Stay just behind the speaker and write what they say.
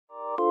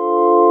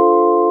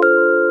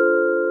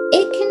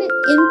it can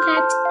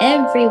impact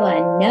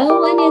everyone. No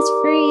one is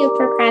free of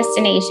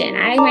procrastination.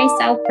 I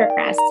myself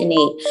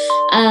procrastinate.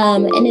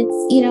 And it's,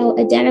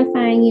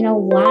 identifying,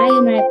 why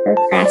am I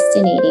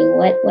procrastinating?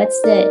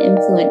 What's the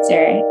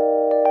influencer?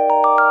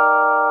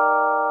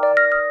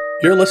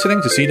 You're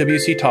listening to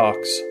CWC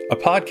Talks, a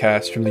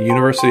podcast from the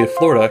University of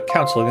Florida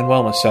Counseling and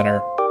Wellness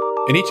Center.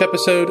 In each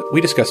episode, we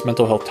discuss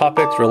mental health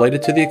topics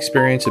related to the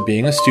experience of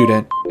being a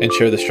student and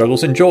share the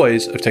struggles and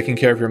joys of taking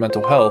care of your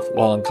mental health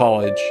while in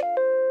college.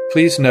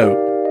 Please note,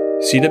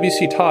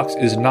 CWC Talks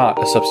is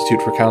not a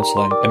substitute for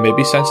counseling and may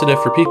be sensitive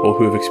for people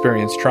who have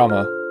experienced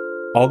trauma.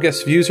 All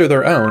guest views are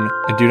their own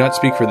and do not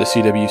speak for the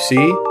CWC,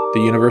 the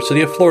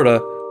University of Florida,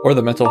 or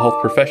the mental health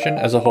profession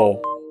as a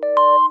whole.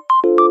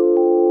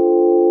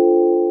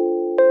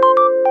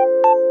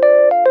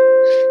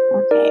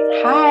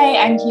 Hi,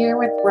 I'm here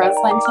with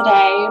Rosalind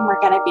today, and we're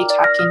going to be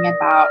talking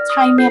about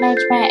time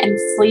management and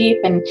sleep.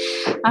 And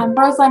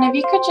Rosalind, if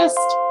you could just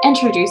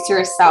introduce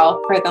yourself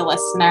for the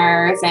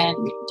listeners and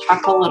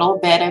talk a little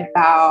bit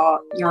about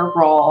your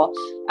role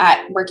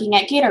at working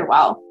at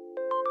Gatorwell.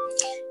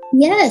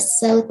 Yes.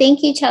 So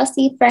thank you,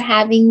 Chelsea, for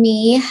having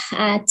me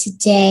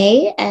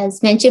today.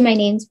 As mentioned, my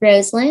name's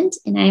Rosalind,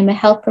 and I'm a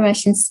health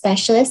promotion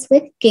specialist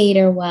with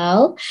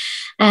Gatorwell.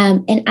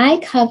 And I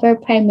cover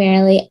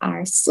primarily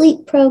our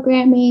sleep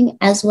programming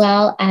as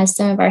well as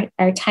some of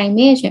our time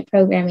management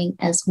programming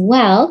as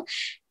well.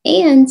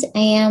 And I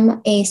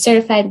am a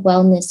certified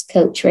wellness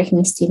coach working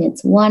with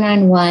students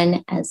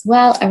one-on-one as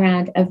well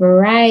around a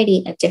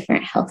variety of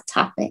different health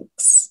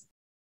topics.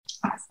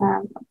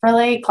 Awesome.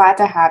 Really glad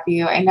to have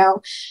you. I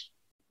know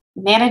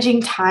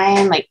managing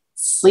time, like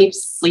sleep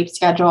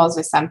schedules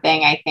is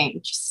something I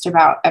think just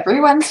about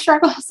everyone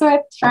struggles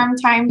with from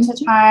time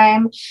to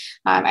time.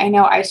 I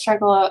know I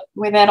struggle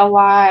with it a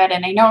lot,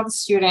 and I know the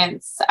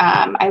students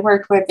I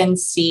work with and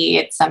see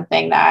it's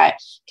something that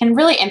can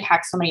really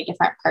impact so many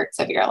different parts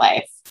of your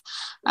life.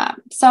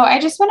 So I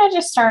just wanted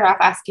to start off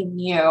asking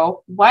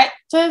you, what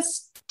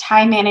does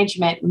time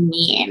management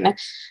mean?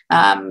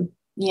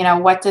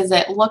 What does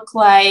it look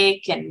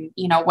like? And,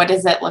 what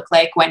does it look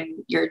like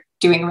when you're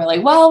doing really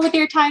well with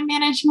your time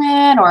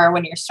management or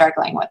when you're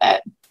struggling with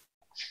it?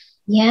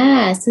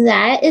 Yeah, so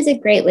that is a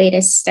great way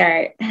to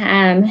start.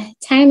 Time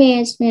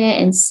management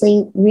and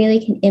sleep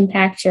really can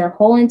impact your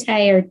whole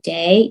entire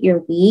day, your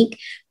week,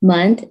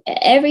 month.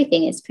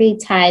 Everything is pretty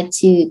tied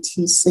to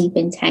sleep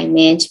and time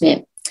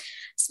management.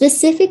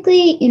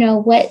 Specifically,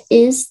 what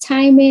is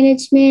time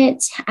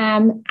management?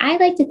 I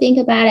like to think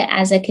about it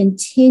as a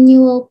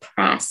continual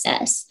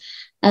process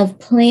of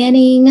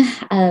planning,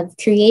 of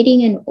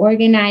creating an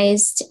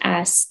organized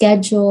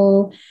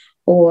schedule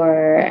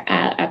or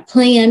a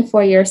plan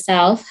for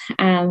yourself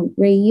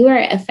where you are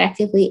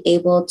effectively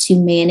able to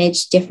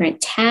manage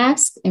different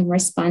tasks and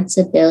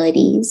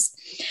responsibilities.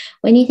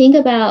 When you think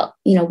about,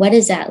 what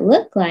does that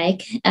look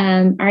like?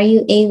 Are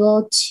you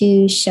able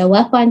to show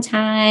up on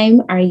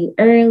time? Are you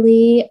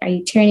early? Are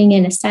you turning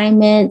in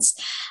assignments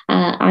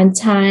on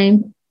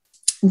time?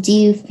 Do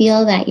you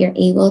feel that you're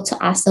able to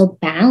also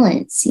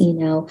balance,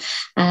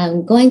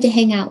 going to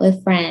hang out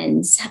with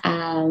friends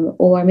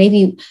or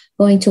maybe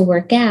going to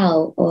work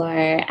out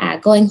or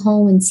going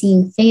home and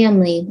seeing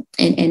family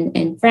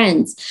and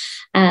friends?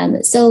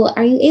 So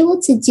are you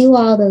able to do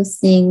all those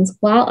things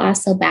while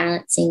also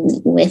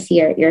balancing with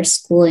your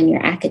school and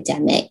your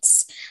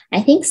academics?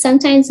 I think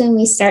sometimes when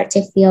we start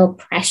to feel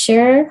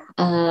pressure,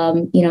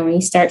 when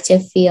you start to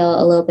feel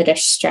a little bit of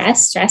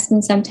stress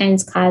can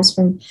sometimes cause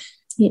from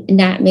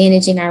not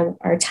managing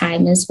our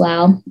time as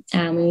well.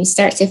 When we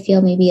start to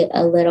feel maybe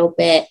a little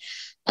bit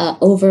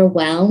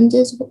overwhelmed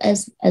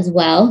as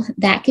well,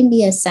 that can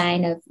be a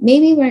sign of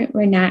maybe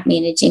we're not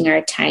managing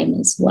our time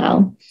as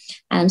well.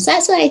 So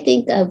that's what I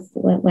think of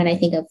when I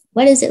think of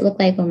what does it look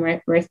like when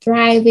we're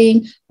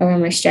thriving or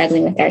when we're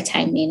struggling with our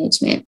time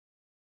management.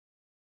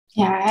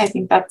 Yeah, I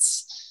think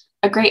that's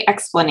a great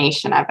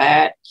explanation of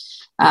it.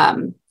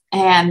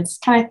 And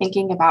kind of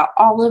thinking about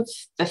all of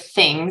the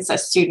things a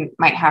student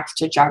might have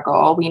to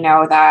juggle. We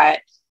know that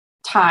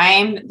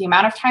the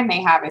amount of time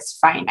they have is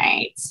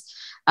finite.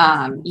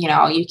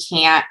 You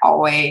can't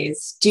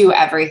always do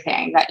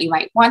everything that you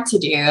might want to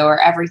do or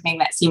everything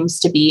that seems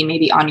to be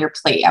maybe on your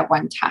plate at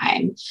one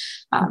time.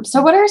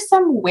 So what are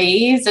some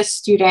ways a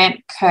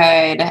student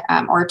could,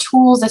 or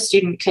tools a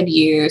student could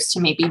use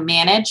to maybe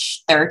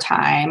manage their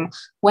time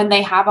when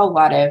they have a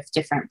lot of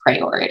different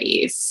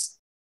priorities?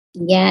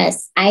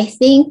 Yes, I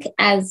think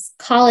as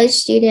college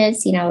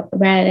students,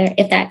 rather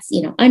if that's,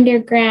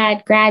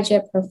 undergrad,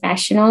 graduate,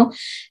 professional,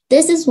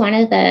 this is one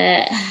of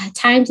the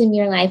times in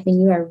your life when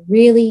you are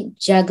really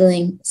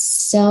juggling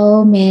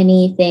so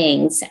many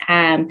things.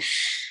 I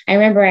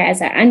remember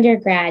as an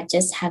undergrad,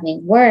 just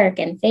having work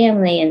and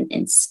family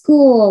and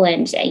school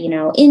and,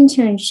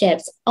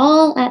 internships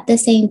all at the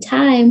same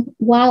time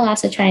while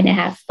also trying to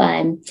have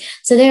fun.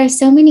 So there are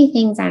so many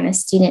things on a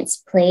student's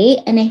plate.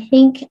 And I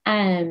think,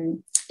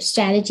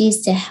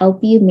 strategies to help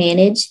you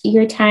manage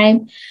your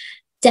time,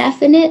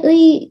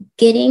 definitely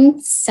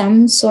getting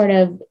some sort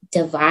of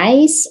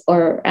device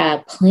or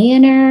a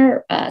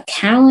planner, a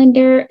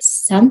calendar,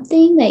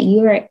 something that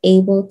you are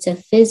able to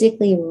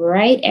physically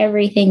write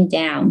everything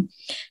down,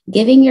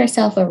 giving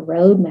yourself a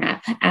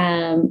roadmap,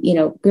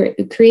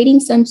 creating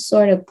some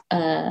sort of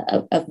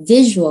a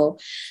visual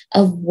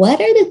of what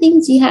are the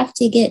things you have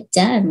to get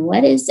done,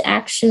 what is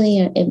actually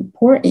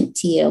important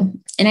to you.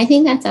 And I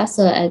think that's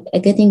also a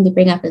good thing to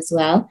bring up as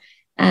well.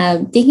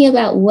 Thinking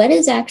about what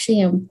is actually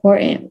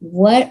important,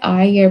 what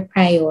are your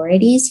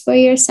priorities for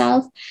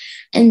yourself,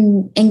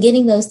 and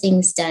getting those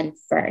things done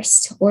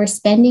first, or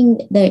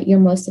spending your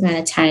most amount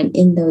of time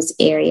in those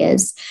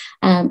areas.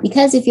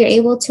 Because if you're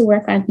able to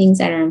work on things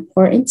that are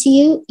important to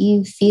you,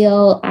 you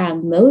feel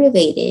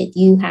motivated,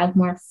 you have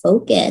more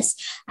focus.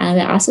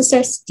 It also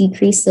starts to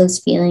decrease those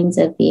feelings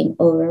of being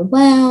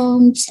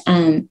overwhelmed,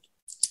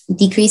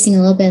 decreasing a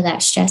little bit of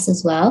that stress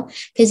as well,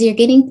 because you're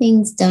getting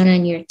things done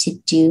on your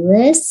to-do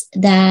list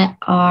that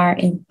are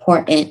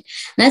important. And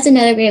that's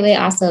another great way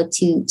also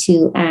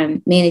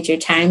to manage your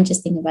time.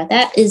 Just think about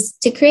that, is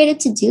to create a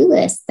to-do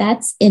list.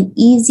 That's an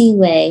easy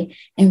way,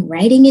 and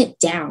writing it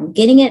down,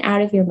 getting it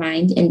out of your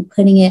mind and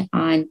putting it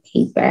on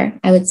paper,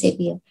 I would say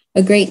be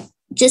a great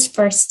just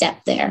first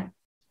step there.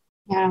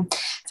 Yeah.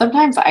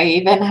 Sometimes I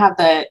even have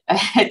the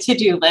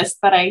to-do list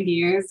that I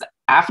use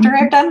after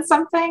I've done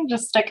something,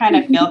 just to kind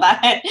of feel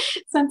that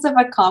sense of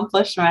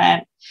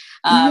accomplishment.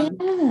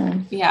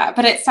 Yeah,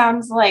 but it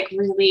sounds like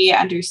really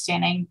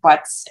understanding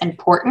what's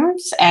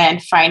important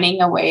and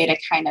finding a way to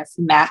kind of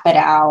map it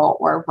out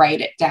or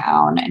write it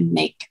down and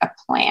make a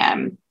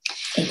plan.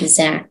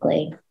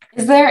 Exactly.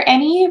 Is there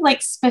any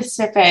like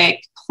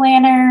specific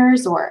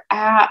planners or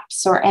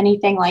apps or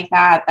anything like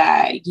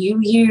that you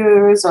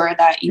use or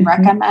that you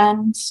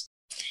recommend?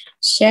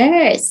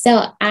 Sure.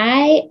 So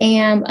I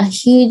am a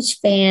huge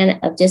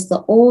fan of just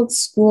the old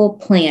school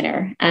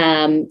planner,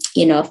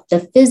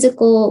 the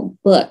physical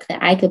book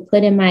that I could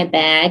put in my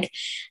bag.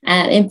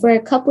 And for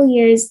a couple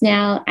years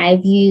now,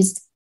 I've used,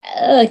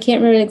 I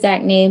can't remember the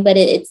exact name, but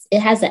it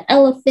has an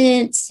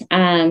elephant.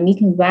 You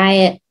can buy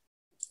it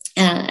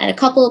at a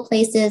couple of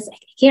places. I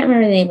can't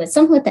remember the name, but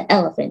something with the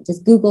elephant.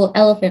 Just Google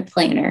elephant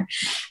planner.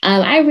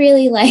 I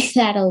really like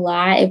that a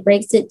lot. It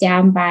breaks it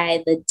down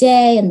by the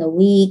day and the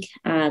week.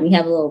 You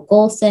have a little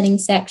goal setting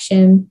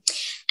section.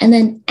 And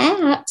then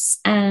apps.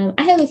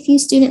 I have a few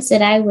students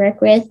that I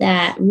work with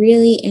that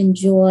really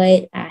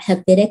enjoy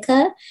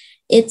Habitica.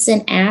 It's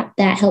an app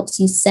that helps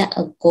you set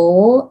a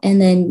goal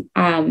and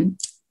then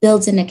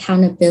builds an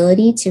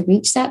accountability to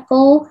reach that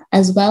goal,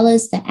 as well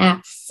as the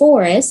app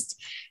Forest,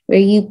 where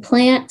you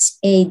plant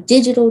a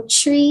digital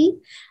tree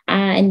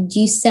and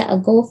you set a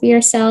goal for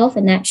yourself,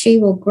 and that tree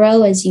will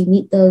grow as you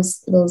meet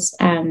those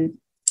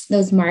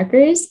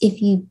markers.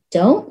 If you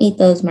don't meet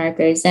those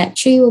markers, that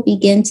tree will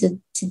begin to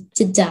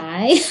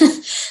die.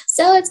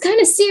 So it's kind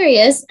of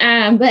serious,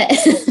 but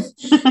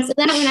so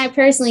that one I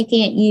personally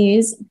can't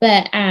use.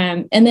 But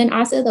and then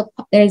also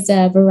there's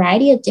a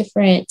variety of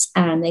different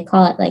they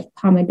call it like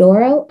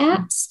Pomodoro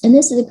apps, and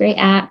this is a great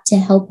app to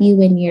help you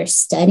when you're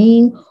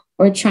studying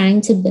or trying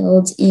to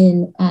build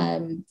in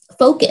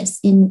focus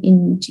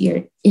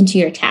into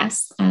your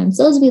tasks.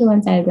 So those would be the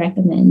ones I would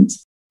recommend.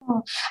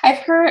 I've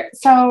heard,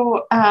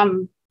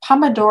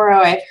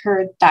 Pomodoro, I've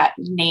heard that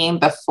name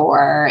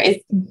before. Is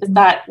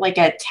that like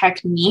a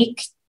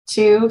technique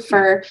too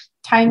for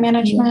time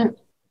management?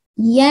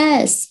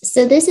 Yes.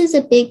 So this is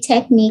a big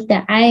technique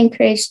that I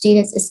encourage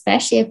students,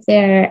 especially if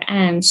they're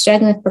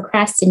struggling with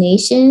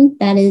procrastination,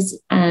 that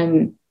is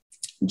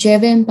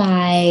driven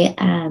by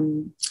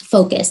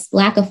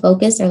lack of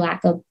focus or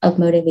lack of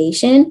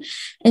motivation.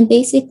 And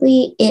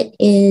basically it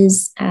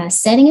is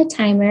setting a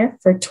timer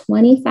for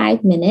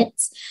 25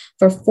 minutes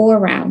for 4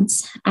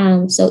 rounds.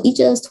 So each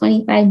of those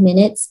 25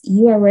 minutes,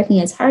 you are working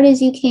as hard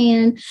as you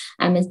can,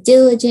 as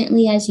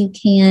diligently as you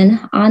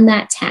can on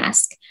that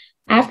task.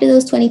 After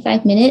those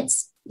 25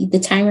 minutes, the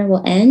timer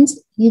will end.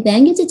 You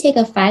then get to take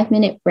a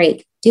 5-minute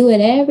break. Do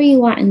whatever you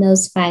want in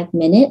those 5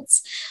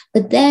 minutes.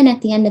 But then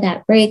at the end of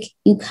that break,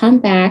 you come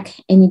back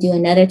and you do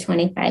another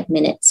 25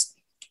 minutes.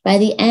 By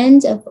the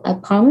end of a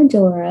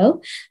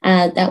Pomodoro,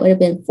 that would have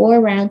been 4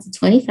 rounds of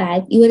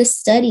 25, you would have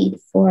studied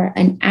for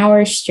an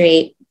hour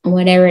straight on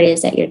whatever it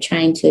is that you're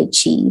trying to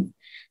achieve.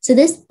 So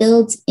this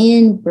builds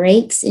in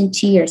breaks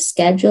into your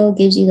schedule,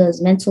 gives you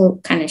those mental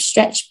kind of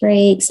stretch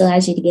breaks,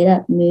 allows you to get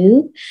up,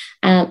 move,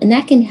 and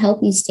that can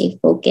help you stay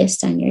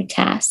focused on your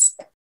task.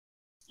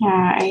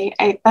 Yeah,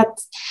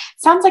 that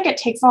sounds like it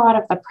takes a lot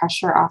of the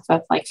pressure off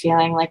of like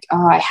feeling like,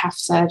 oh, I have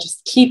to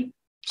just keep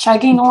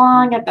chugging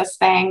along at this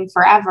thing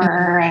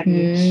forever.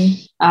 And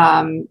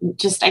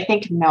just, I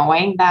think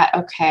knowing that,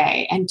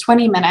 okay, in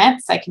 20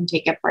 minutes, I can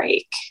take a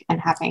break,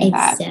 and having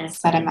that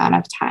set amount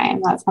of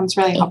time, that sounds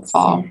really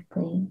helpful.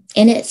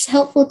 And it's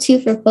helpful too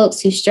for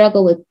folks who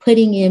struggle with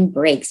putting in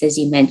breaks, as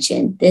you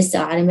mentioned. This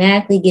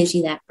automatically gives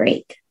you that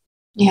break.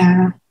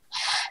 Yeah.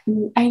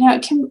 I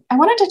know. I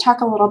wanted to talk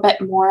a little bit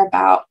more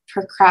about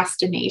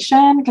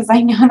procrastination, because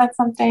I know that's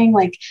something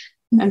like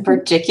in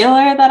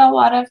particular that a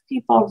lot of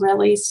people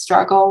really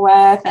struggle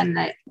with, and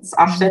it's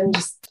often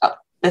just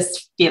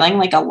this feeling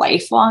like a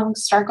lifelong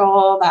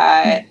struggle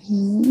that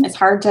is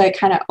hard to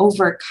kind of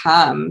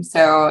overcome.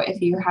 So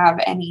if you have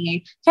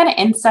any kind of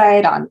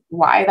insight on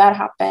why that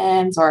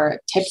happens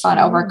or tips on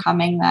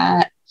overcoming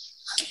that.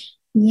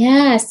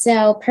 Yeah.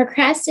 So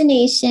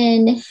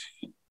procrastination,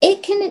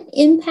 it can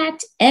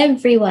impact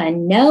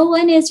everyone. No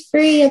one is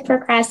free of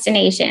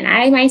procrastination.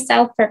 I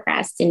myself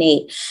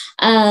procrastinate.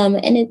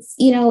 And it's,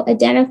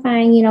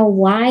 identifying,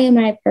 why am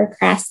I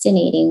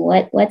procrastinating?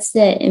 What's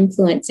the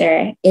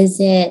influencer? Is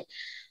it,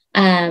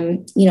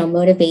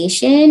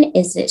 motivation?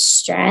 Is it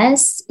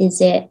stress? Is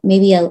it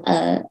maybe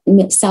a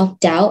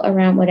self-doubt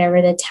around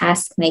whatever the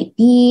task might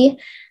be?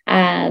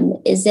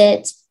 Is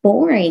it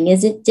boring?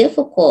 Is it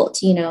difficult?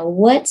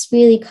 What's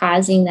really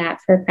causing that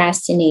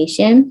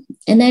procrastination?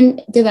 And then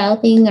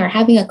developing or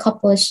having a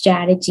couple of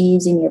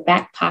strategies in your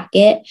back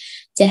pocket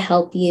to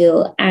help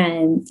you,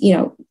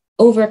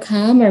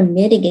 overcome or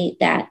mitigate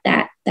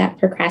that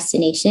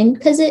procrastination,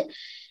 because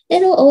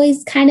it'll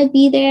always kind of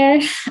be there.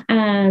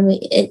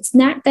 It's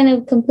not going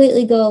to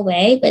completely go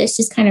away, but it's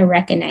just kind of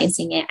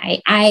recognizing it,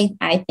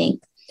 I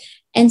think.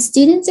 And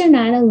students are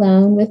not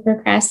alone with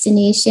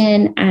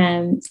procrastination.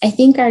 I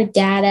think our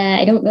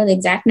data, I don't know the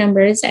exact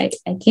numbers, I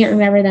can't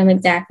remember them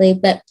exactly,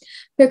 but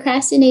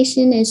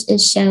procrastination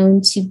is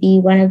shown to be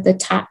one of the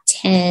top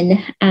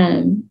 10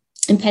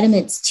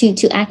 impediments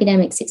to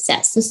academic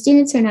success. So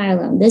students are not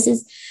alone. This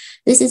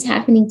is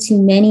happening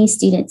to many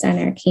students on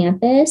our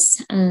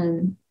campus,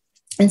 and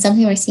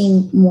something we're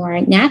seeing more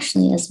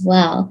nationally as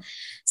well.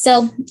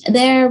 So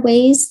there are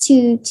ways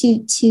to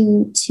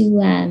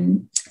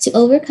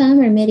overcome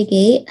or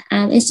mitigate.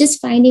 It's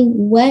just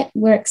finding what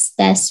works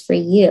best for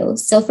you.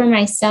 So for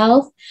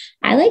myself,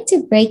 I like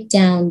to break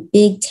down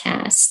big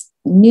tasks,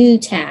 new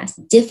tasks,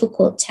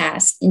 difficult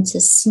tasks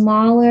into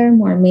smaller,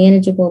 more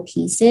manageable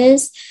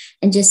pieces,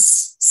 and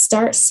just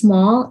start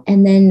small.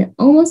 And then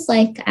almost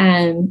like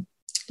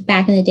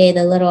back in the day,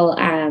 the little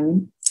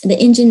the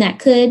engine that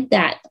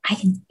I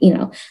can,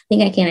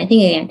 I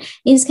can.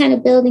 You're just kind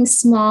of building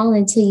small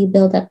until you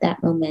build up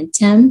that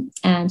momentum.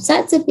 So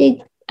that's a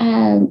big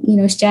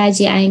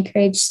strategy I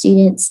encourage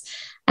students.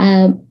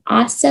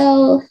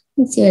 Also,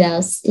 let's see what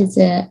else is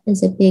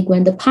a big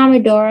one. The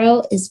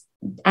Pomodoro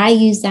I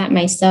use that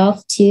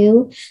myself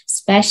too,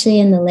 especially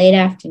in the late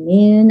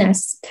afternoon.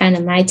 That's kind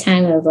of my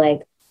time of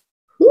like,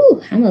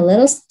 I'm a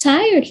little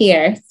tired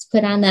here. Let's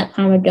put on that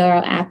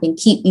Pomodoro app and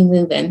keep me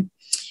moving.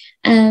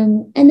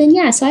 And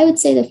then, so I would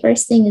say the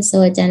first thing is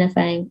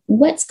identifying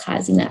what's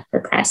causing that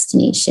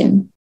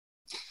procrastination.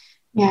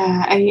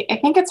 Yeah, I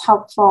think it's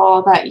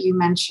helpful that you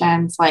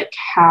mentioned like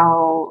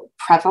how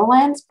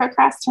prevalent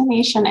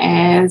procrastination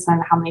is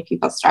and how many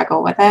people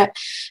struggle with it,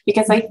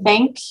 because I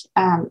think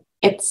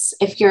it's,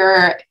 if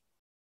you're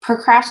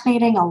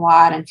procrastinating a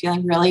lot and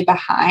feeling really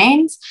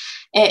behind,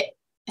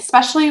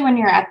 especially when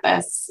you're at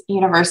this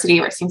university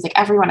where it seems like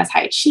everyone is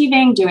high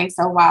achieving, doing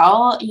so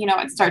well, you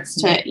start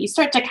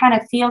to kind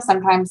of feel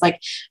sometimes like,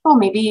 oh,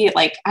 maybe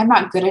like I'm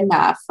not good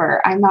enough,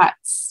 or I'm not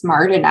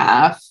smart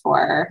enough,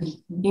 or,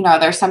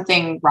 there's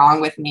something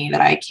wrong with me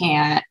that I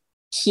can't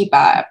keep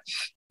up.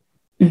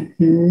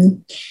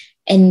 Mm-hmm.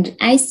 And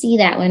I see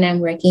that when I'm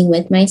working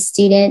with my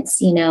students,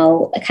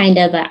 kind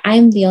of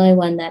I'm the only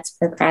one that's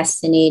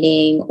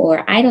procrastinating,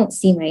 or I don't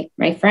see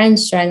my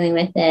friends struggling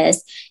with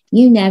this.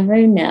 You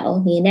never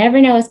know. You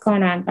never know what's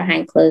going on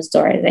behind closed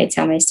doors. I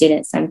tell my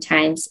students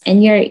sometimes,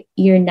 and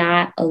you're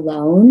not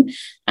alone.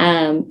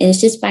 And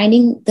it's just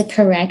finding the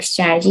correct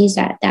strategies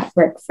that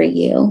work for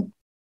you.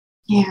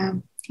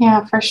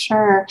 Yeah, for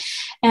sure.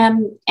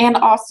 And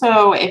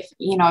also if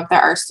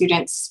there are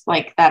students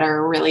like that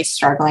are really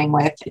struggling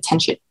with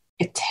attention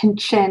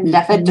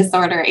deficit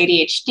disorder,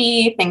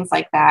 ADHD, things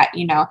like that,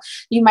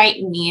 you might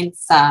need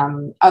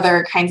some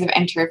other kinds of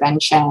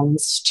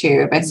interventions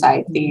too,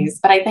 besides these.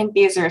 But I think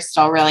these are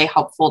still really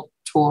helpful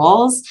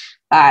tools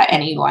that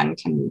anyone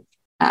can,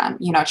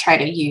 try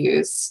to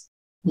use.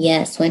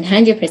 Yes,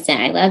 100%.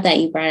 I love that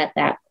you brought up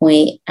that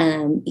point,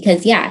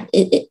 because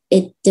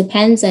it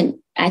depends on,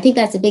 I think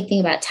that's a big thing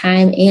about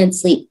time and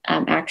sleep,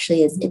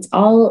 actually, is it's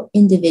all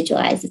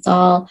individualized. It's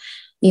all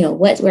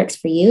what works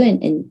for you,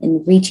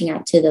 and reaching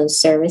out to those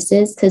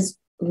services, because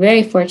we're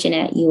very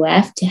fortunate at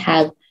UF to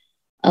have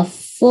a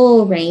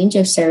full range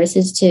of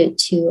services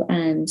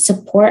to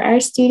support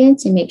our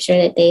students and make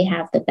sure that they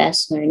have the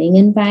best learning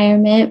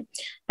environment.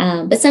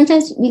 But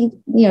sometimes we,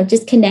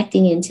 just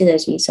connecting into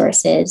those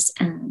resources.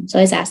 So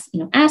I always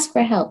ask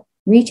for help,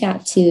 reach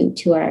out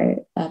to our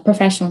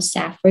professional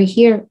staff. We're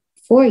here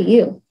for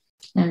you.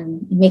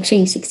 Make sure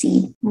you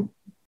succeed.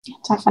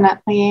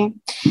 Definitely.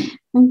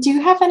 Do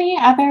you have any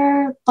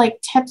other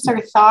tips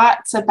or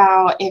thoughts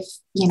about if,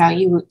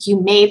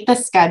 you made the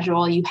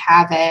schedule, you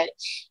have it,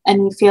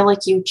 and you feel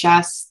like you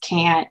just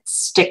can't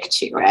stick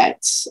to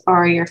it,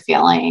 or you're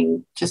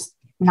feeling just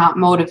not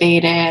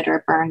motivated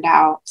or burned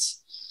out?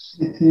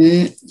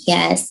 Mm-hmm.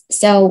 Yes.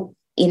 So,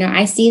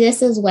 I see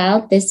this as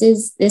well.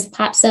 This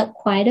pops up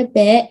quite a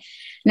bit.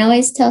 And I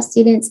always tell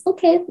students,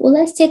 okay, well,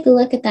 let's take a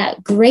look at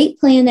that great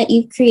plan that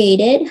you've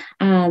created.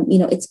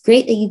 It's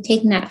great that you've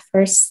taken that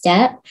first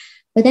step,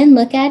 but then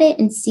look at it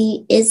and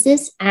see, is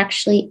this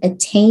actually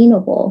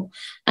attainable?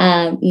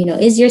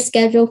 Is your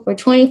schedule for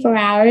 24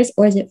 hours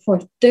or is it for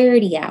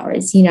 30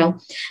 hours?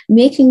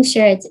 Making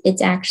sure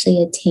it's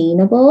actually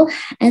attainable,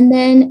 and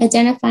then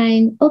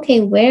identifying,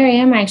 okay, where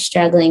am I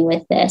struggling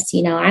with this?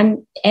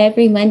 I'm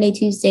every Monday,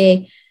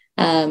 Tuesday,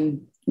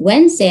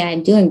 Wednesday,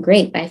 I'm doing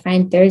great, but I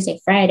find Thursday,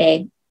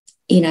 Friday,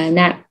 I'm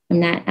not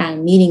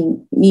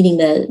meeting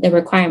the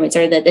requirements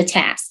or the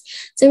tasks.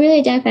 So really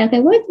identify, okay,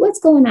 what's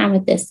going on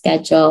with this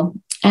schedule?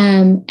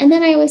 And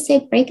then I always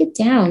say, break it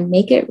down,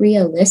 make it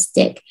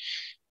realistic.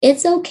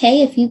 It's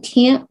okay if you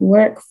can't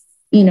work,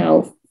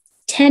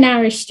 10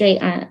 hours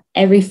straight on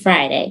every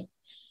Friday.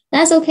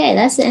 That's okay.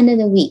 That's the end of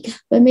the week,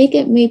 but make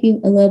it maybe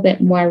a little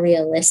bit more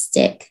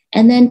realistic.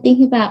 And then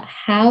think about,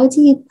 how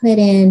do you put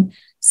in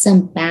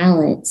some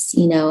balance,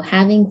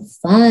 having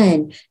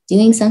fun,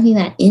 doing something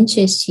that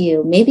interests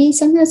you, maybe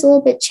something that's a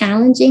little bit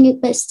challenging,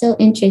 but still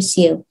interests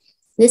you.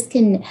 This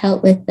can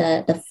help with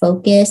the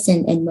focus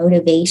and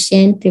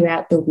motivation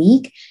throughout the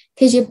week,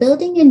 because you're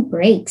building in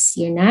breaks.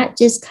 You're not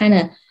just kind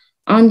of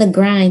on the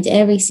grind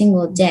every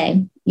single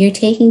day. You're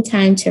taking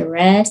time to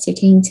rest. You're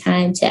taking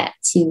time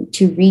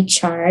to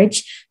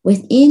recharge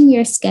within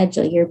your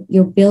schedule.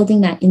 You're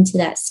building that into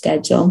that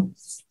schedule.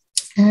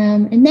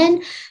 And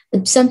then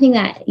something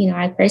that,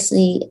 I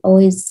personally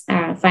always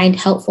find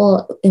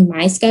helpful in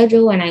my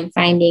schedule when I'm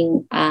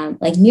finding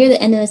like near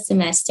the end of the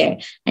semester.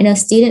 I know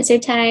students are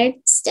tired,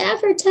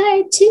 staff are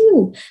tired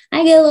too.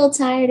 I get a little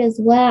tired as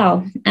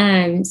well.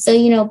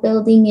 So,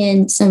 building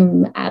in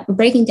some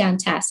breaking down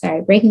tasks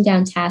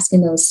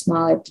in those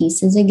smaller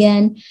pieces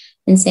again,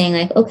 and saying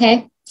like,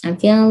 okay, I'm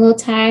feeling a little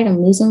tired.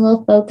 I'm losing a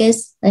little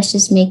focus. Let's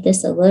just make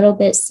this a little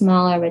bit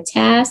smaller of a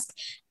task.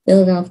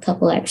 Build in a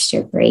couple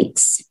extra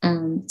breaks.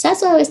 So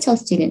that's what I always tell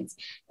students.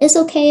 It's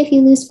okay if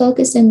you lose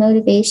focus and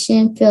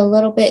motivation, feel a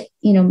little bit,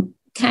 burnt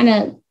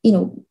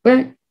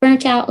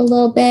out a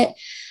little bit,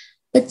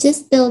 but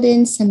just build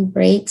in some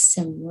breaks,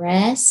 some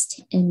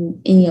rest,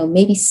 and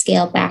maybe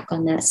scale back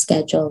on that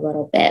schedule a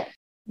little bit.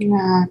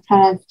 Yeah,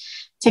 kind of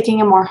taking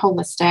a more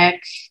holistic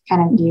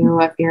kind of view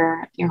of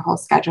your whole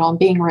schedule and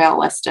being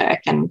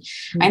realistic. And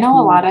I know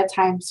a lot of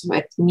times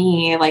with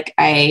me, like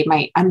I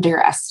might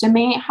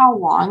underestimate how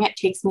long it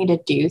takes me to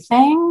do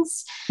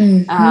things.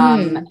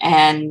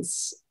 And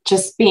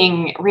just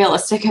being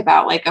realistic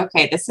about like,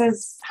 okay, this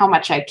is how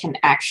much I can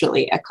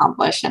actually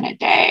accomplish in a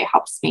day,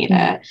 helps me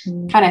to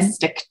kind of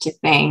stick to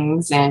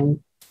things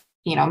and,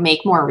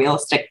 make more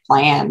realistic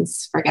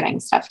plans for getting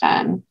stuff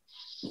done.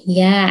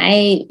 Yeah,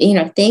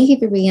 thank you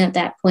for bringing up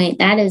that point.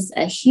 That is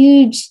a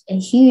huge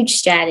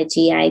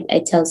strategy.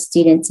 I tell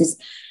students is,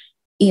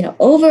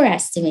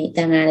 overestimate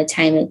the amount of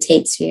time it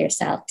takes for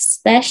yourself,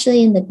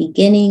 especially in the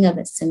beginning of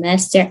a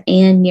semester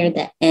and near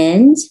the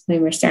end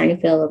when we're starting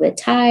to feel a little bit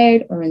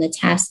tired or when the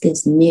task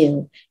is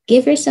new.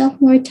 Give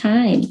yourself more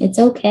time. It's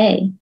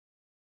okay.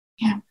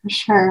 Yeah, for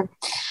sure.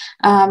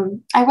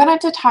 I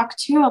wanted to talk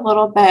to you a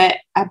little bit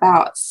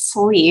about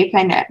sleep.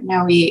 I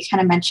know we kind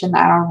of mentioned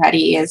that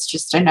already, is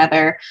just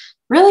another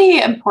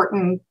really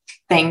important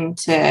thing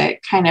to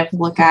kind of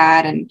look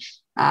at, and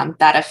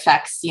that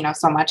affects,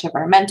 so much of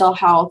our mental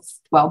health,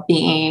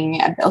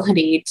 well-being,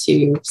 ability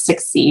to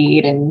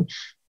succeed and,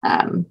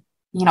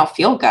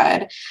 feel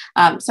good.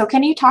 So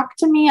can you talk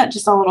to me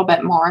just a little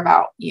bit more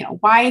about,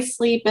 why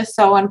sleep is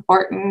so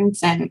important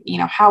and,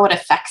 how it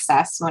affects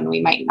us when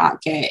we might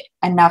not get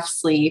enough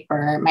sleep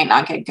or might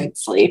not get good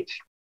sleep?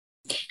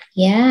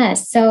 Yeah.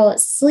 So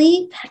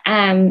sleep,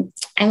 I'm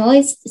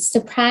always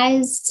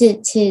surprised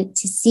to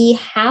see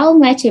how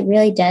much it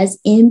really does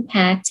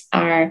impact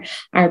our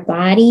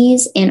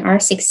bodies and our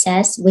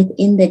success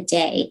within the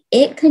day.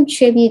 It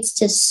contributes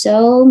to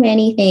so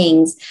many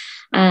things.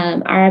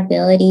 Our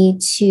ability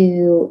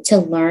to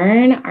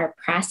learn, our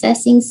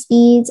processing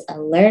speeds,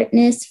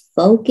 alertness,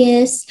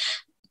 focus,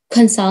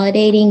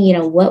 consolidating,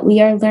 what we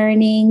are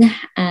learning.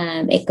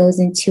 It goes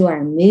into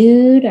our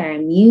mood, our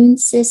immune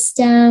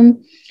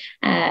system.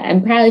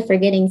 I'm probably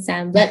forgetting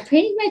some, but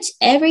pretty much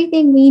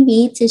everything we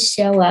need to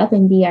show up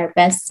and be our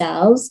best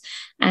selves.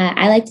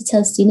 I like to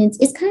tell students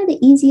it's kind of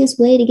the easiest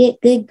way to get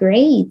good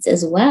grades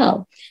as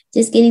well.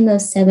 Just getting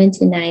those 7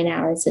 to 9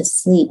 hours of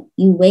sleep.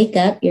 You wake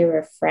up, you're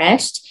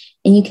refreshed,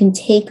 and you can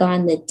take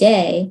on the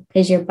day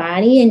because your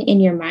body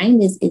and your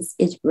mind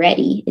is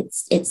ready.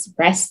 It's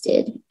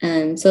rested.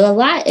 So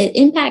it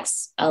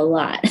impacts a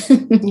lot.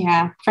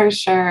 Yeah, for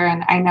sure.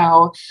 And I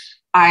know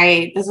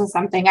this is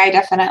something I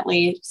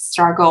definitely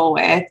struggle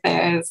with,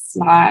 is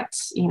not,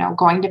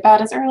 going to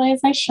bed as early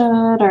as I should,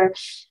 or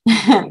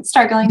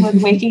struggling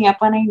with waking up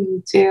when I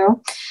need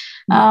to.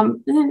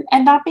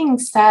 And that being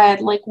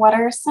said, like, what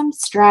are some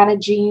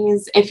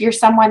strategies if you're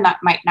someone that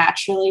might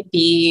naturally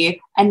be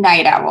a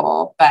night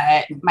owl,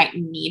 but might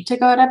need to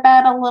go to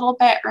bed a little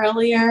bit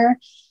earlier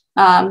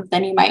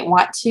than you might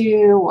want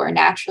to or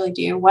naturally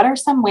do? What are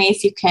some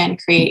ways you can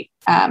create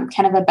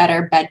kind of a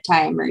better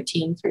bedtime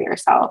routine for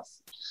yourself?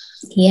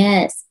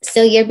 Yes.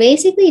 So you're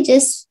basically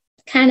just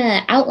kind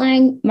of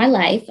outline my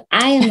life.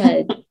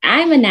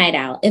 I'm a night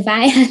owl. If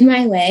I had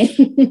my way,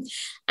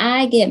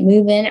 I get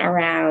moving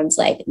around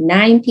like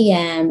 9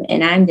 p.m.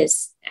 and I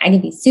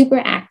can be super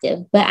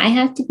active, but I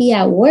have to be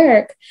at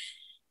work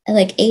at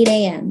like 8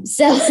 a.m.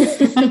 So,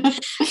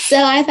 so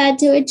I've had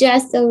to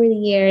adjust over the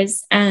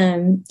years.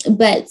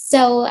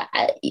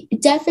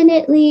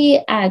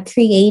 Definitely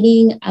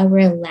creating a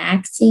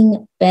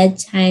relaxing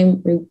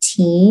bedtime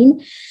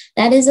routine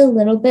that is a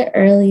little bit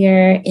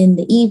earlier in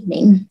the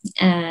evening,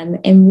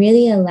 and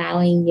really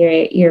allowing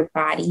your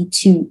body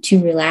to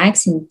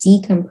relax and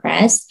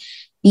decompress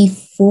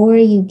before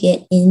you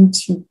get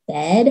into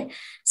bed.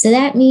 So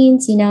that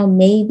means,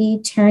 maybe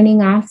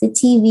turning off the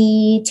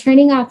TV,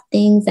 turning off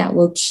things that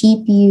will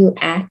keep you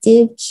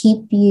active,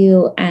 keep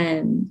you,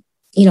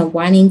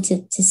 wanting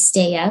to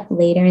stay up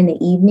later in the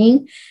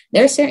evening.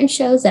 There are certain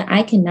shows that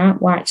I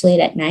cannot watch late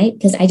at night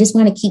because I just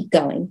want to keep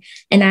going.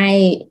 And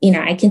I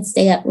can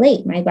stay up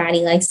late. My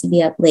body likes to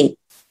be up late.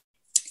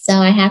 So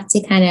I have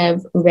to kind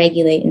of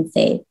regulate and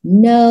say,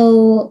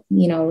 no,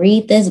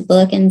 read this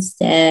book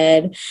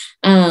instead.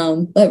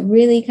 But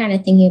really kind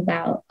of thinking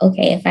about,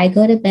 okay, if I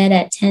go to bed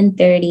at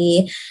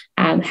 10:30,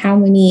 how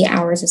many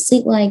hours of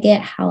sleep will I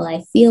get? How will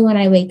I feel when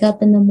I wake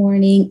up in the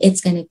morning? It's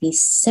going to be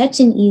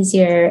such an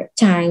easier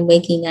time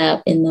waking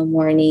up in the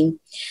morning,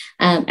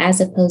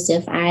 as opposed to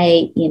if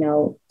I,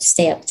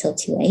 stay up till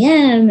 2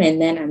 a.m.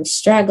 and then I'm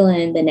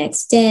struggling the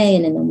next day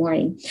and in the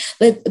morning.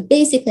 But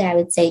basically, I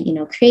would say,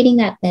 creating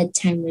that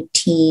bedtime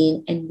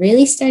routine and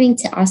really starting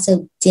to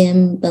also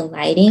dim the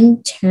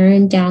lighting,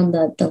 turn down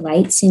the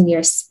lights in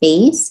your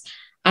space.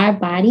 Our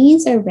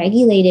bodies are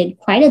regulated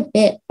quite a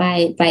bit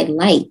by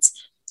light.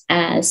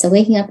 So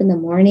waking up in the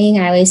morning,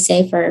 I always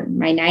say for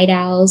my night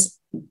owls,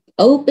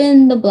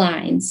 open the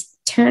blinds,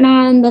 turn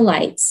on the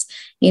lights,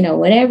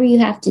 whatever you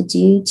have to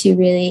do to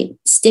really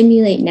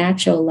stimulate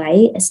natural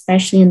light,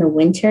 especially in the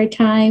winter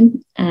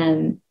time,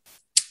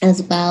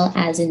 as well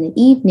as in the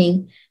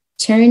evening,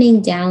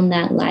 turning down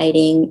that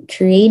lighting,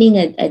 creating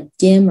a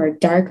dim or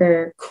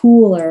darker,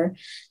 cooler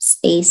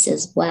space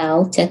as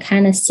well to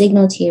kind of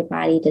signal to your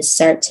body to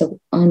start to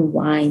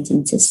unwind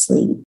into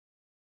sleep.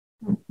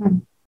 Mm-hmm.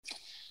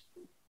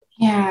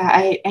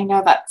 Yeah, I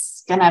know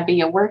that's going to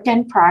be a work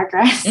in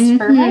progress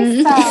for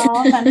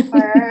myself and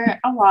for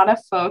a lot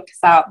of folks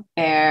out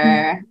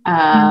there.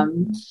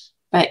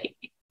 But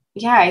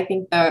yeah, I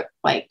think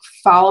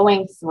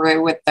following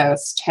through with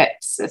those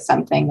tips is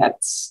something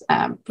that's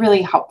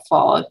really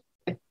helpful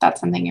if that's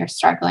something you're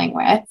struggling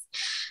with.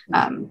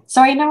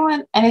 So I know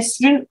in a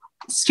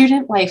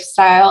student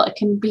lifestyle, it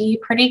can be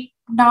pretty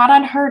not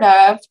unheard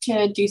of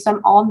to do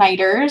some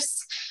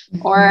all-nighters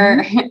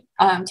or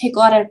take a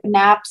lot of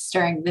naps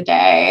during the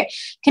day.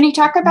 Can you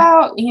talk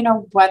about,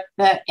 what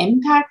the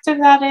impact of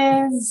that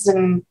is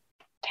and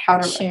how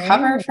to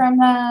recover from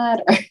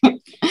that?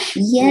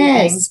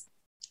 Yes.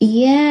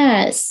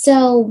 Yeah.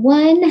 So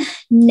we'll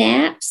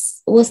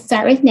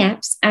start with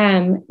naps.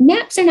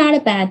 Naps are not a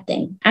bad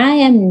thing. I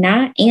am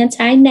not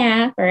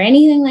anti-nap or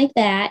anything like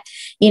that.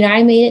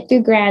 I made it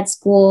through grad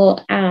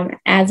school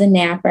as a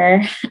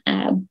napper,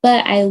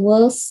 but I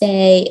will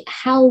say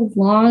how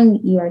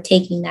long you are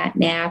taking that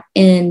nap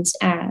and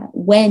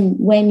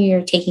when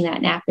you're taking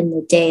that nap in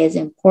the day is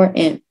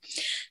important.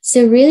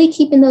 So really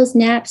keeping those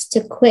naps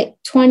to quick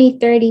 20,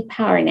 30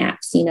 power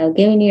naps,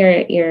 giving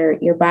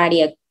your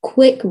body a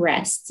quick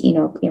rest,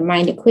 your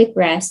mind a quick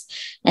rest,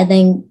 and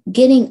then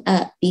getting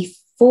up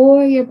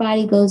before your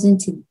body goes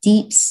into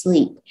deep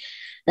sleep.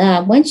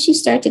 Once you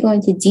start to go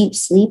into deep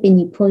sleep and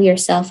you pull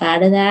yourself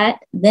out of that,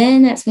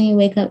 then that's when you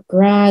wake up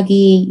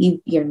groggy,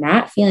 you're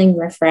not feeling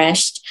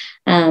refreshed.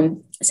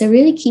 So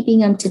really keeping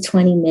them to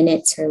 20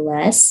 minutes or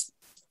less,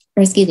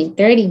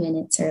 30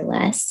 minutes or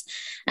less.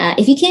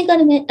 If you can't go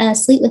to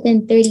sleep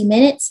within 30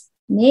 minutes,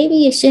 maybe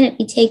you shouldn't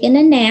be taking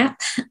a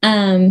nap.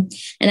 And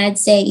I'd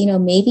say,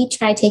 maybe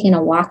try taking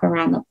a walk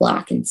around the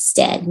block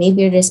instead.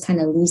 Maybe you're just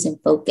kind of losing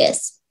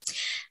focus.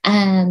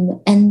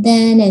 And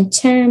then in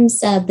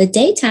terms of the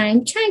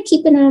daytime, try and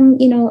keep them,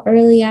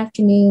 early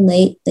afternoon,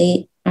 late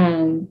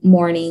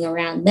morning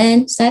around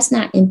then. So that's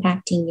not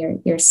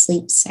impacting your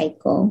sleep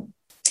cycle.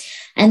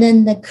 And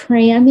then the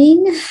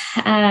cramming,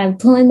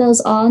 pulling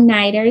those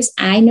all-nighters.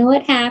 I know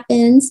it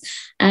happens.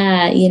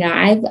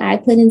 I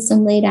put in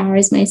some late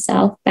hours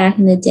myself back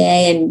in the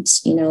day. And,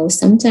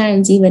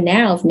 sometimes even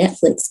now if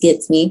Netflix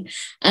gets me.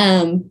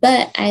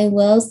 But I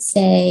will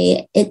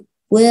say it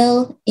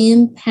will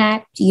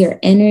impact your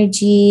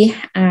energy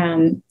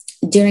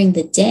during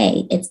the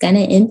day. It's going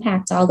to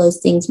impact all those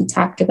things we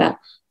talked about: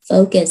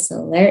 focus,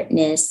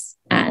 alertness,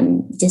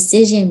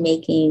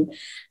 decision-making,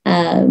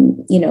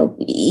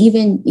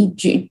 even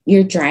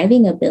your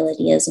driving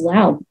ability as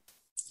well,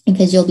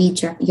 because you'll be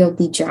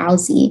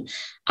drowsy.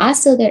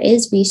 Also, there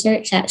is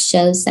research that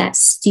shows that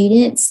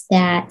students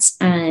that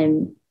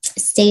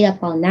stayed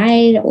up all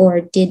night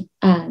or did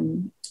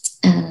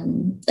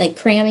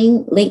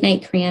cramming, late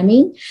night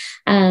cramming,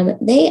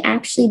 they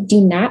actually do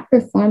not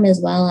perform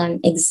as well on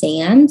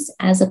exams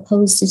as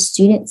opposed to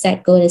students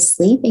that go to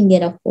sleep and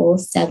get a full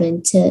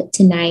 7 to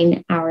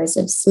 9 hours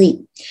of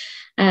sleep.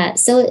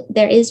 So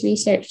there is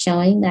research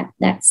showing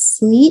that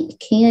sleep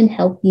can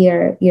help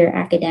your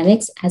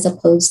academics as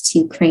opposed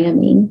to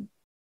cramming.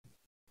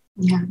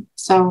 Yeah.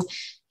 So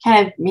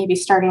kind of maybe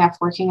starting off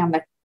working on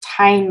the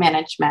time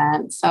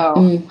management.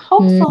 So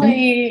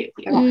hopefully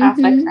you don't have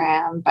to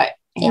cram, but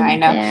yeah,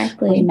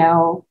 exactly. I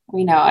know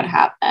we know it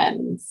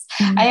happens.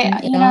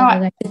 It all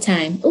goes back to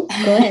time. Oh,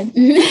 go ahead.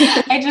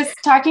 I just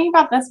talking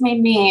about this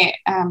made me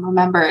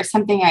remember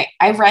something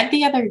I read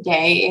the other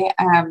day,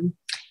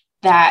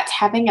 that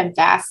having a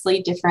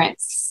vastly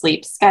different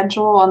sleep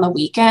schedule on the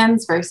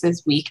weekends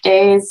versus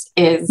weekdays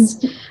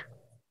is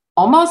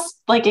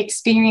almost like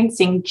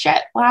experiencing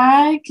jet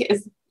lag.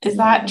 Is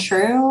that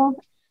true?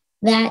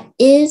 That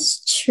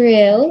is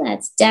true.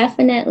 That's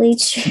definitely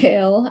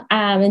true.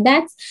 And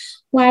that's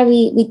why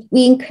we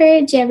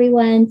encourage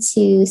everyone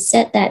to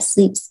set that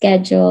sleep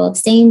schedule,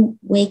 same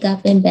wake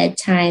up and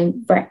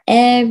bedtime for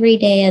every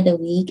day of the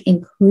week,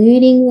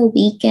 including the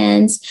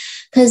weekends,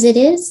 because it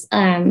is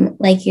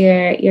like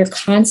you're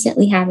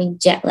constantly having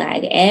jet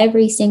lag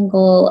every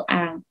single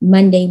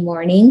Monday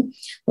morning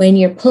when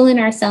you're pulling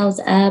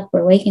ourselves up,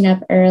 we're waking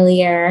up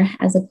earlier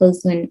as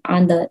opposed to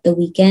on the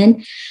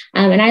weekend.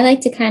 And I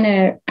like to kind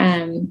of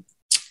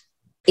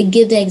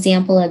give the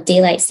example of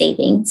daylight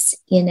savings.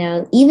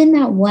 Even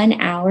that 1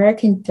 hour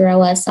can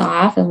throw us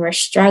off and we're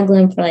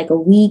struggling for like a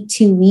week,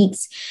 2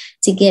 weeks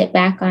to get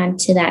back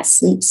onto that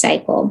sleep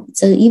cycle.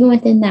 So even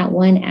within that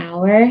 1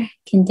 hour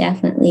can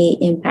definitely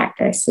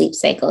impact our sleep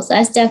cycle. So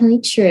that's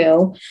definitely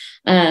true.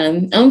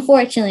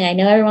 Unfortunately, I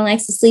know everyone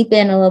likes to sleep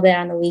in a little bit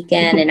on the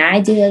weekend, and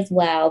I do as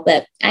well.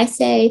 But I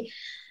say,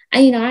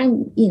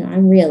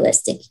 I'm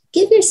realistic.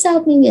 Give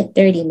yourself maybe a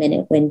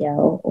 30-minute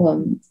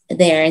window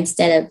there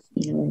instead of,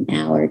 an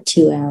hour,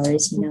 2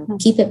 hours,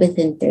 keep it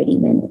within 30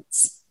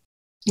 minutes.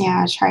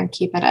 Yeah, try and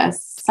keep it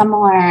as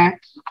similar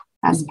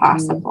as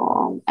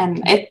possible.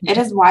 And it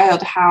is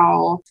wild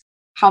how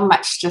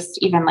much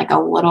just even like a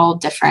little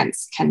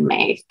difference can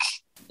make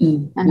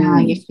in how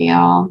you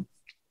feel.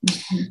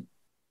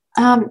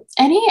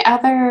 Any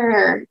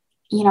other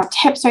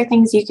tips or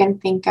things you can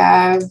think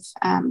of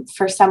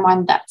for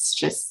someone that's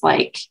just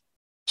like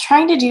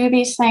trying to do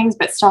these things,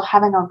 but still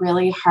having a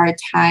really hard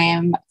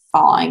time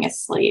falling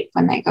asleep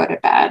when they go to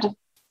bed?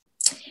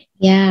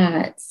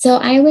 Yeah. So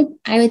I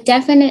would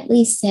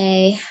definitely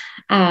say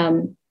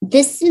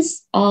this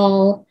is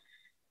all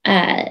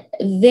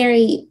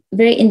very,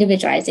 very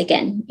individualized.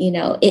 Again,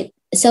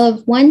 so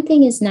if one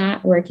thing is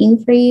not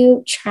working for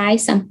you, try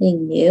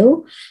something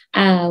new.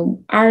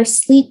 Our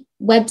sleep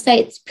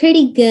website's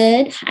pretty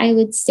good. I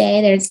would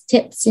say there's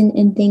tips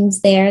and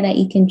things there that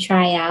you can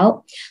try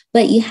out,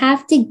 but you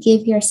have to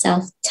give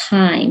yourself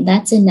time.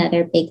 That's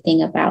another big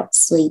thing about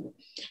sleep.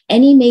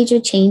 Any major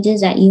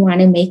changes that you want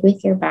to make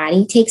with your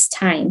body takes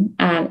time.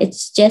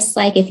 It's just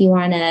like if you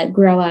want to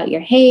grow out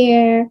your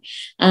hair,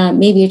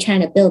 maybe you're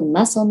trying to build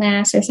muscle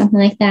mass or something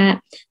like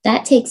that.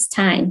 That takes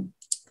time.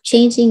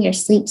 Changing your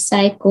sleep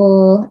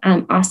cycle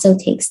also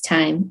takes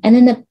time. And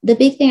then the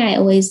big thing I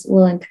always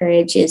will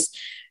encourage is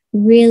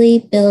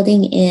really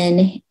building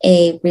in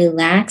a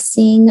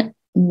relaxing,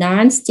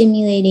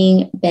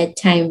 non-stimulating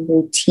bedtime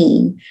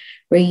routine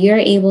where you're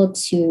able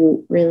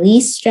to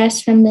release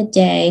stress from the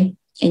day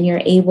and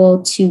you're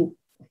able to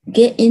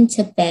get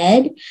into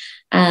bed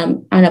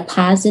on a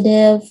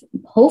positive,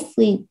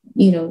 hopefully,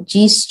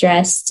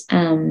 de-stressed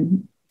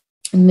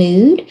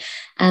mood,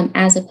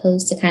 as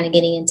opposed to kind of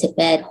getting into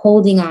bed,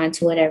 holding on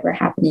to whatever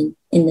happened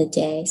in the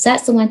day. So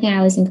that's the one thing I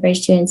always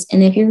encourage students.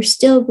 And if you're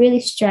still really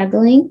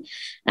struggling,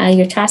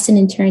 you're tossing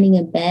and turning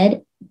in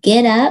bed,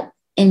 get up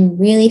and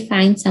really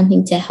find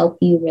something to help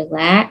you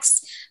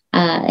relax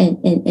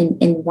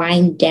and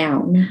wind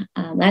down.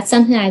 That's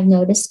something I've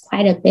noticed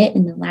quite a bit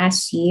in the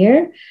last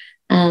year.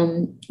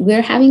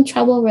 We're having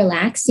trouble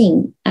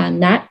relaxing,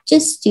 not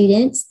just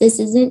students. This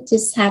isn't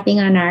just happening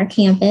on our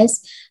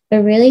campus,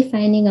 but really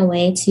finding a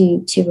way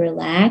to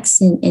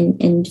relax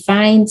and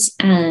find,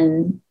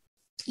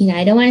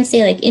 I don't want to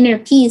say like inner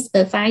peace,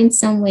 but find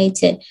some way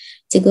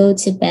to go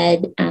to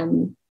bed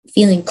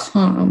feeling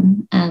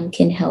calm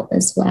can help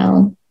as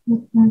well.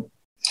 Mm-hmm.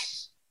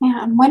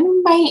 Yeah. And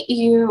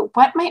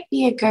what might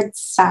be a good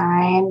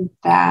sign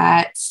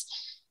that,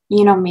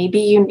 maybe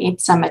you need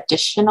some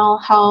additional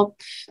help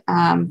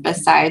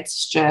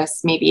besides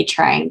just maybe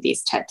trying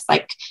these tips,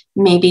 like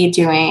maybe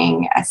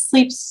doing a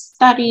sleep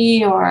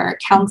study or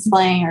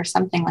counseling or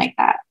something like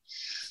that?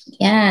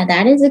 Yeah,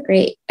 that is a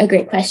great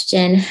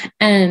question.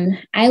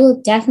 I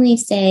will definitely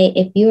say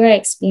if you are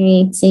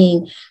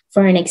experiencing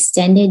for an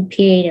extended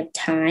period of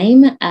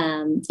time,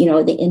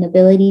 the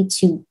inability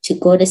to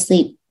go to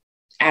sleep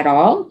at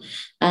all,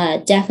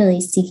 definitely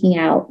seeking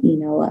out,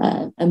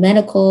 a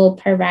medical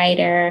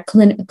provider,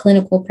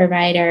 clinical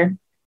provider,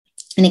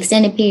 an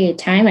extended period of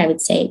time. I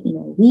would say, a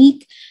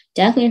week,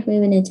 definitely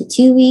moving into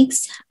 2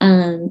 weeks,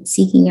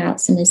 seeking out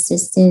some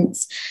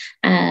assistance.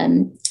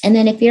 And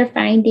then if you're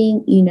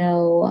finding,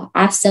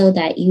 also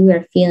that you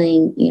are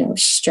feeling,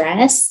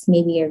 stress,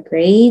 maybe your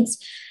grades,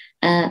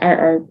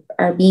 are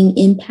being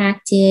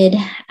impacted.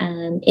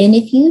 And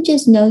if you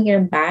just know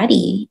your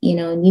body, you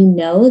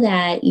know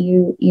that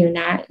you're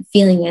not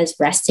feeling as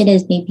rested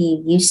as maybe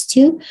you used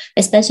to,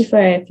 especially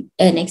for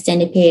an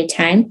extended period of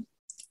time,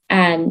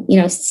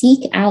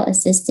 seek out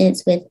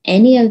assistance with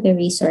any of the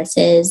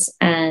resources,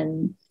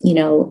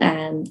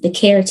 the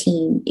care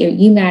team,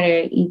 you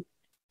matter, you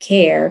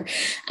care.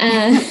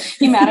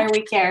 You matter,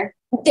 we care.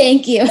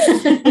 Thank you.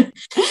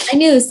 I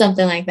knew it was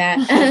something like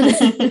that.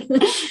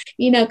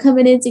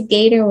 Coming into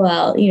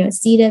Gatorwell,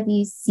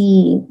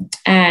 CWC,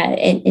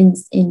 and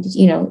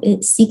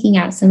seeking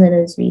out some of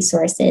those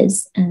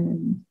resources.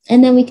 And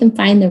then we can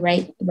find the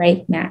right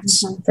match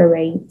for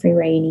where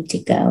you need to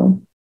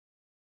go.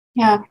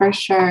 Yeah, for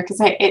sure.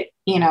 Because it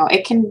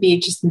can be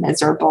just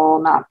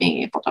miserable not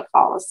being able to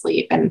fall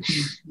asleep. And,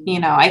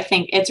 I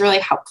think it's really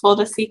helpful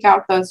to seek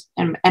out those,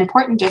 and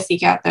important to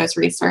seek out those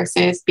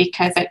resources,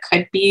 because it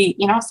could be,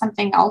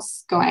 something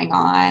else going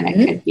on.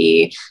 It could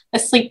be a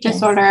sleep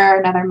disorder,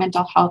 another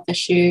mental health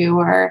issue,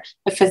 or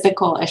a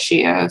physical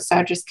issue.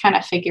 So just kind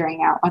of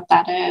figuring out what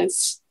that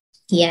is.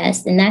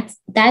 Yes. And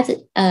that's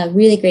a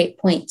really great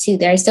point too.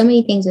 There are so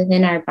many things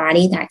within our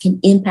body that can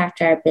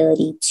impact our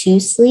ability to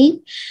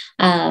sleep.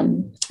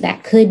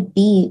 That could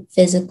be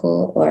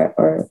physical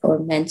or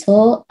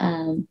mental.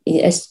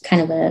 It's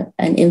kind of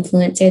an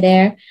influencer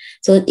there.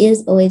 So it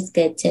is always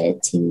good to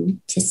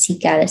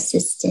seek out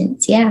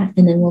assistance. Yeah.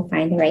 And then we'll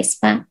find the right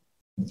spot.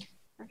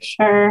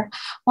 Sure.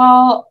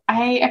 Well,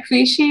 I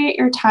appreciate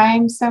your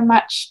time so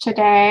much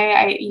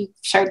today. You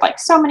shared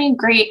so many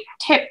great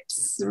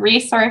tips,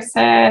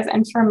 resources,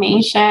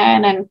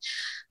 information, and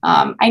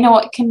I know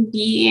it can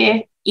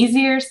be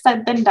easier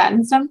said than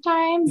done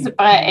sometimes,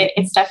 but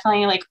it's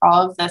definitely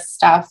all of this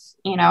stuff,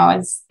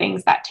 is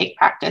things that take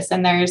practice,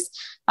 and there's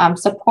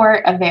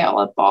support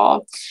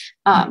available.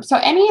 So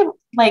any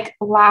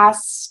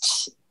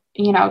last,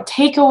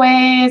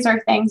 takeaways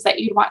or things that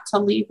you'd want to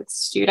leave with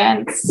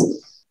students?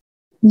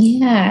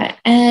 Yeah,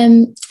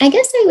 I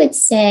guess I would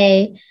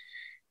say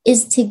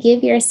is to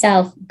give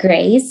yourself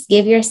grace,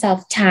 give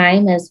yourself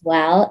time as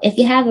well. If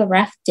you have a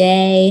rough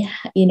day,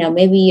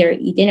 maybe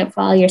you didn't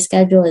follow your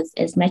schedule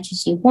as much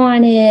as you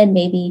wanted,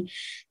 maybe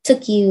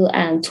took you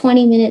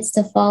 20 minutes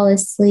to fall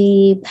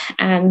asleep,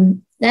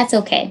 that's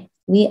okay.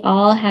 We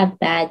all have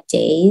bad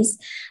days,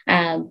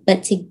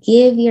 but to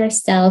give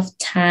yourself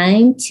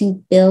time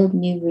to build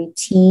new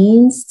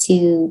routines,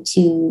 to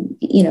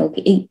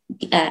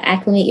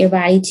acclimate your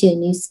body to a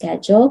new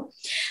schedule,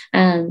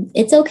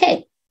 it's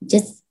okay.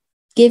 Just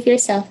give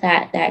yourself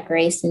that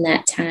grace and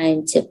that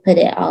time to put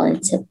it all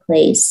into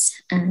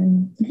place. I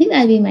think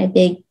that'd be my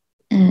big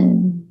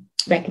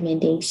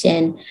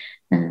recommendation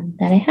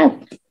that I have.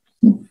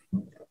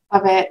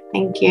 Love it.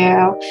 Thank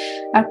you.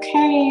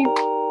 Okay.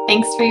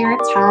 Thanks for your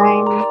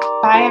time.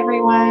 Bye,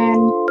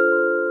 everyone.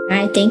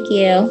 Hi, thank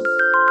you.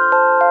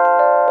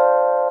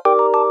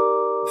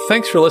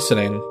 Thanks for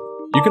listening.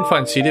 You can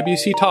find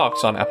CWC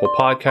Talks on Apple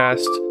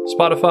Podcasts,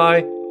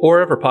 Spotify, or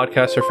wherever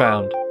podcasts are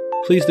found.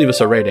 Please leave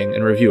us a rating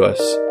and review us.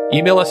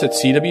 Email us at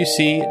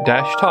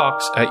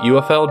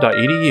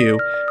cwc-talks@ufl.edu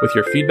with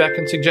your feedback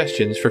and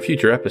suggestions for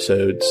future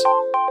episodes.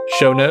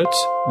 Show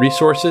notes,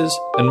 resources,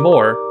 and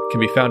more can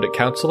be found at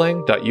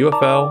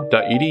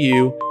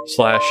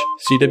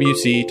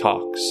counseling.ufl.edu/CWC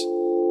Talks.